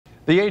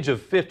The age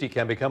of 50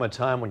 can become a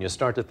time when you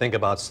start to think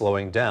about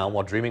slowing down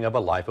while dreaming of a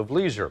life of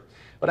leisure.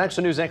 But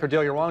Action News anchor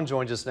Dale Young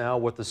joins us now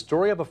with the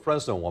story of a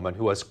Fresno woman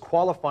who has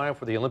qualified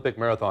for the Olympic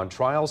marathon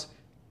trials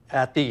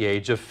at the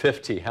age of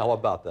 50. How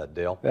about that,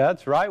 Dale?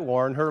 That's right,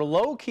 Warren. Her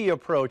low-key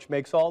approach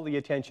makes all the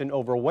attention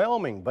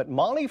overwhelming, but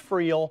Molly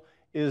Friel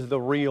is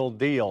the real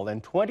deal. In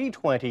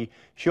 2020,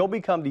 she'll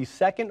become the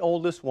second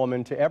oldest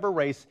woman to ever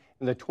race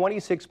in the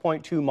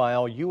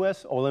 26.2-mile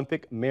U.S.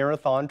 Olympic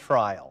marathon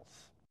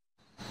trials.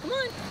 Come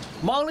on.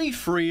 Molly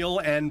Friel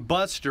and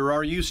Buster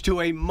are used to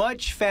a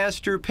much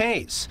faster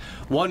pace.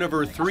 One of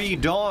her 3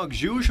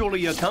 dogs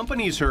usually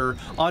accompanies her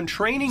on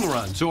training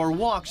runs or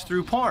walks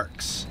through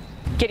parks.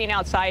 Getting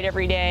outside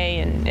every day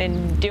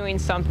and doing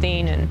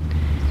something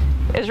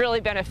is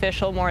really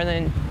beneficial more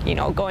than,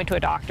 going to a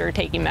doctor,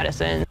 taking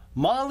medicine.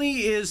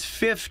 Molly is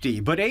 50,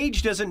 but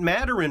age doesn't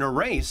matter in a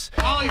race.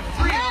 Molly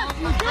Friel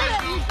from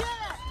Fresno.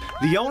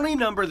 The only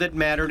number that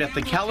mattered at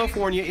the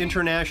California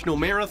International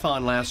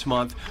Marathon last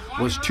month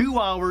was 2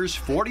 hours,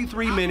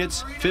 43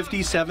 minutes,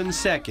 57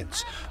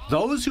 seconds.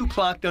 Those who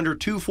clocked under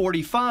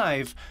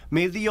 2:45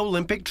 made the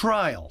Olympic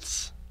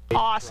trials.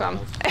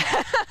 Awesome.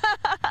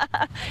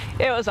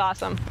 It was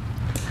awesome.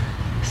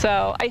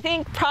 So I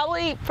think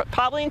probably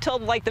until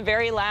like the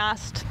very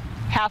last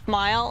half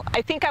mile,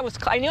 I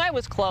knew I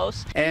was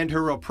close. And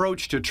her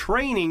approach to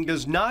training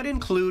does not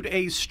include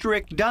a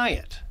strict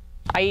diet.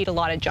 I eat a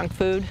lot of junk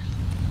food.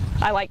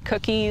 I like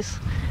cookies,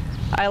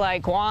 I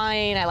like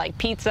wine, I like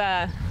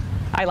pizza,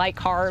 I like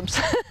carbs.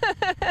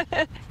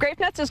 Grape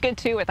nuts is good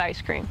too with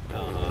ice cream.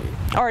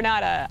 Or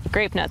not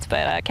grape nuts,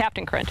 but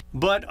Captain Crunch.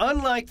 But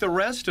unlike the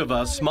rest of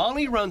us,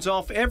 Molly runs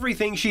off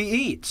everything she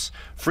eats.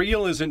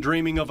 Friel isn't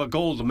dreaming of a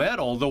gold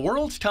medal. The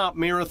world's top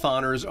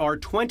marathoners are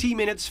 20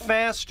 minutes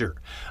faster.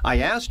 I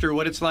asked her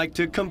what it's like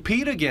to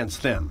compete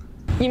against them.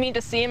 You mean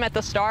to see him at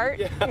the start?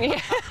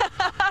 Yeah.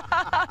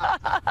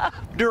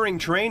 During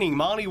training,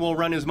 Molly will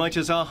run as much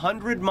as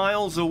 100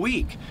 miles a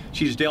week.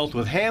 She's dealt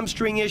with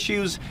hamstring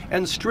issues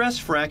and stress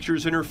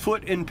fractures in her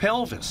foot and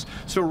pelvis.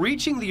 So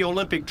reaching the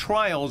Olympic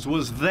trials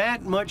was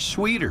that much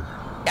sweeter.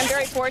 I'm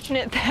very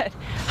fortunate that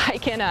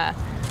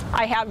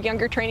I have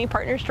younger training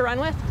partners to run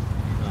with,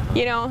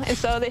 and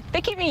so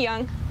they keep me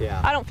young. Yeah.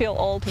 I don't feel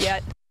old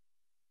yet.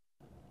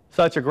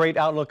 Such a great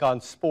outlook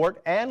on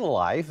sport and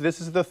life. This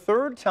is the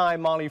 3rd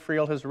time Molly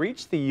Friel has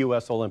reached the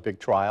U.S. Olympic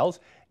trials.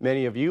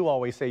 Many of you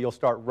always say you'll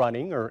start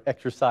running or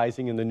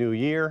exercising in the new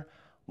year.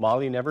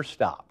 Molly never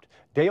stopped.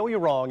 Dale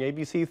Young,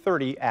 ABC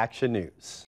 30 Action News.